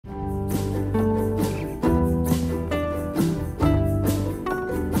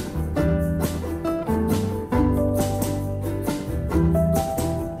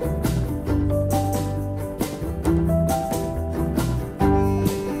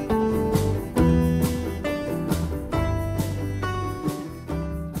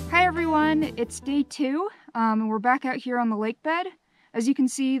It's day 2, and we're back out here on the lake bed. As you can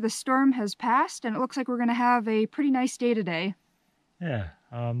see, the storm has passed, and it looks like we're going to have a pretty nice day today. Yeah,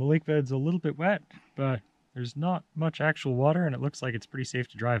 the lake bed's a little bit wet, but there's not much actual water, and it looks like it's pretty safe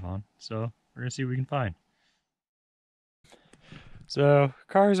to drive on. So we're going to see what we can find. So,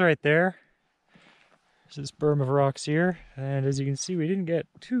 car's right there. There's this berm of rocks here, and as you can see, we didn't get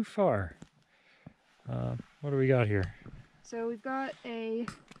too far. What do we got here? So we've got a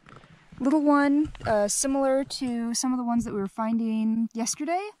little one, similar to some of the ones that we were finding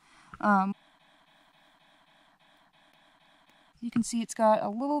yesterday. You can see it's got a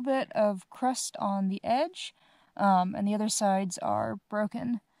little bit of crust on the edge, and the other sides are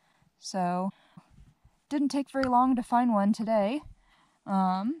broken. So, didn't take very long to find one today.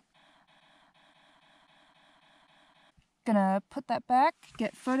 Gonna put that back,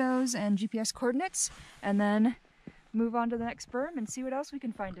 get photos and GPS coordinates, and then move on to the next berm and see what else we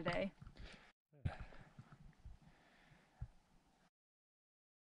can find today.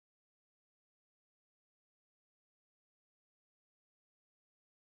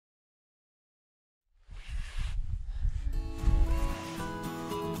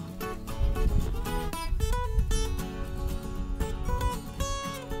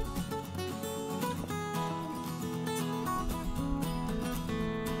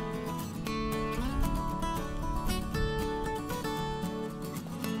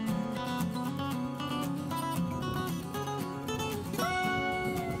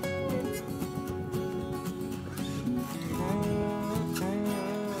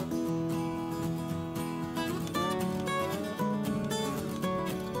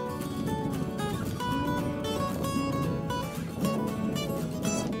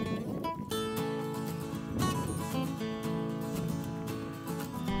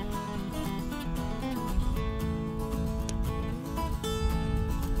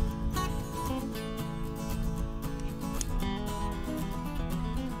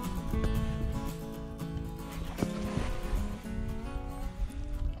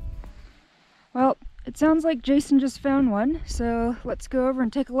 Well, it sounds like Jason just found one, so let's go over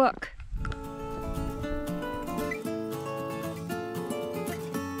and take a look.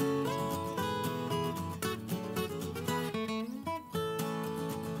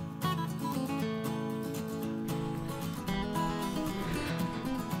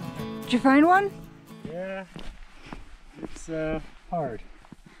 Did you find one? Yeah, it's hard.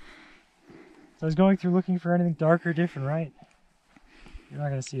 So I was going through looking for anything dark or different, right? You're not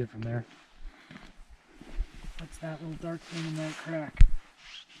going to see it from there. What's that little dark thing in that crack?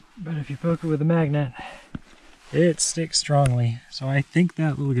 But if you poke it with a magnet, it sticks strongly. So I think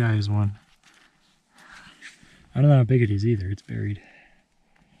that little guy is one. I don't know how big it is either. It's buried.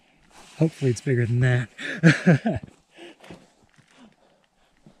 Hopefully it's bigger than that.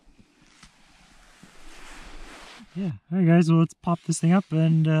 Yeah. Alright guys, well let's pop this thing up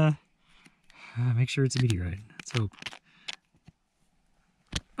and make sure it's a meteorite. Let's hope.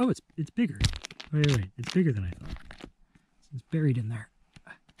 Oh, it's bigger. Wait, it's bigger than I thought. It's buried in there.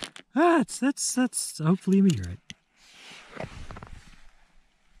 Ah, that's hopefully a meteorite.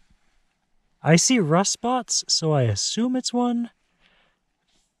 I see rust spots, so I assume it's one.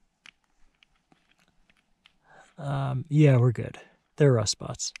 Yeah, we're good. They're rust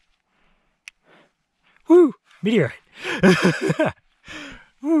spots. Woo! Meteorite!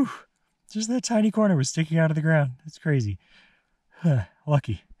 Woo! Just that tiny corner was sticking out of the ground. That's crazy.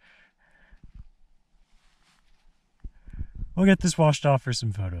 Lucky. We'll get this washed off for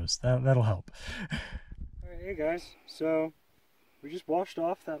some photos. That'll help. Alright, hey guys. So, we just washed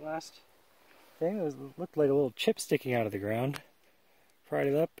off that last thing. It looked like a little chip sticking out of the ground. Pried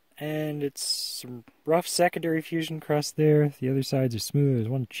it up, and it's some rough secondary fusion crust there. The other sides are smooth. There's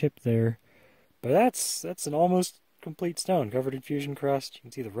one chip there. But that's an almost complete stone covered in fusion crust. You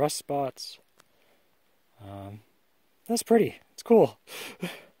can see the rust spots. That's pretty. It's cool.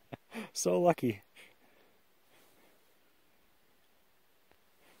 So lucky.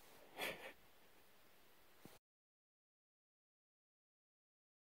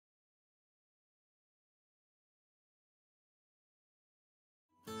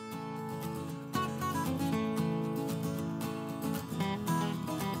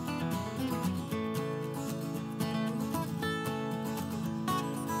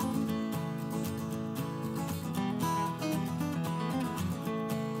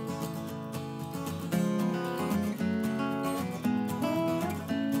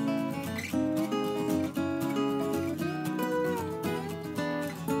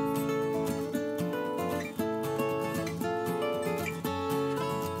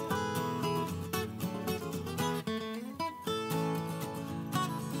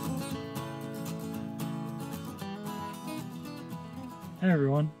 Hey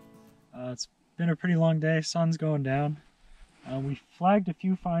everyone, it's been a pretty long day, sun's going down. We flagged a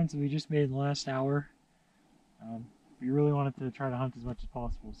few finds that we just made in the last hour. We really wanted to try to hunt as much as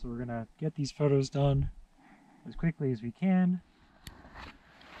possible, so we're going to get these photos done as quickly as we can.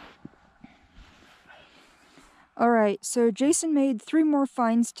 Alright, so Jason made 3 more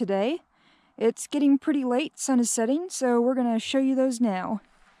finds today. It's getting pretty late, sun is setting, so we're going to show you those now.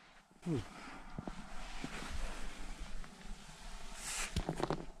 Ooh.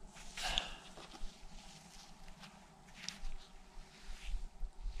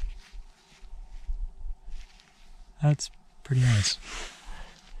 That's pretty nice.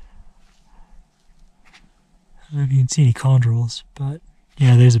 I don't know if you can see any chondrules, but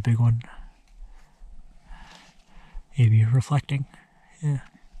yeah, there's a big one. Maybe reflecting. Yeah.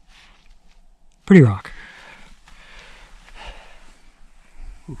 Pretty rock.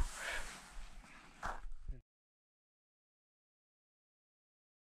 Ooh.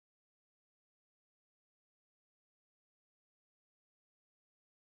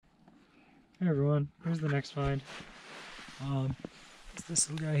 Hey everyone, here's the next find. It's this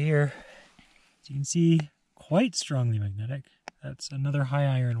little guy here. As you can see, quite strongly magnetic. That's another high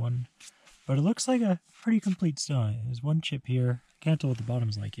iron one, but it looks like a pretty complete stone. There's one chip here. Can't tell what the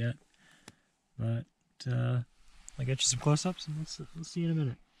bottom's like yet, but I'll get you some close-ups and we'll see in a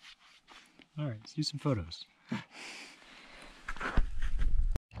minute. All right, let's do some photos. All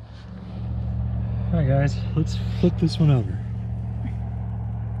right, guys, let's flip this one over.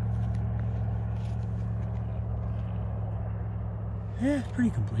 Yeah, pretty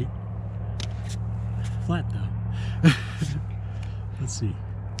complete. Flat though. Let's see.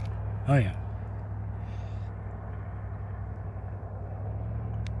 Oh yeah.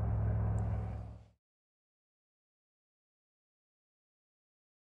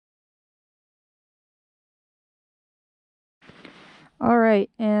 Alright,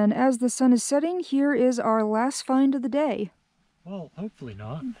 and as the sun is setting, here is our last find of the day. Well, hopefully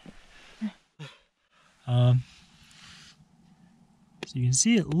not. So you can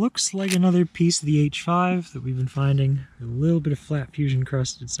see it looks like another piece of the H5 that we've been finding. A little bit of flat fusion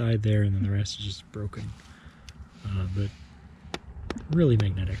crust inside there, and then the rest is just broken. But really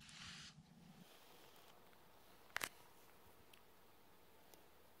magnetic.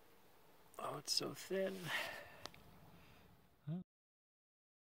 Oh, it's so thin.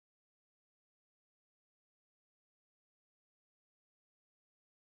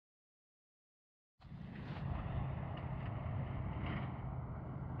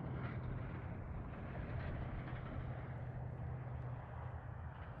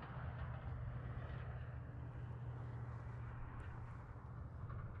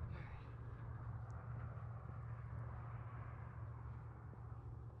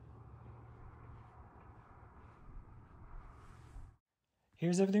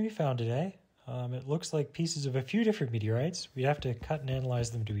 Here's everything we found today. It looks like pieces of a few different meteorites. We'd have to cut and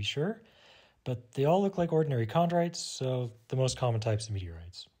analyze them to be sure, but they all look like ordinary chondrites, so the most common types of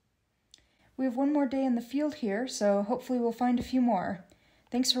meteorites. We have one more day in the field here, so hopefully we'll find a few more.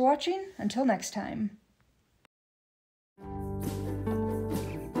 Thanks for watching. Until next time.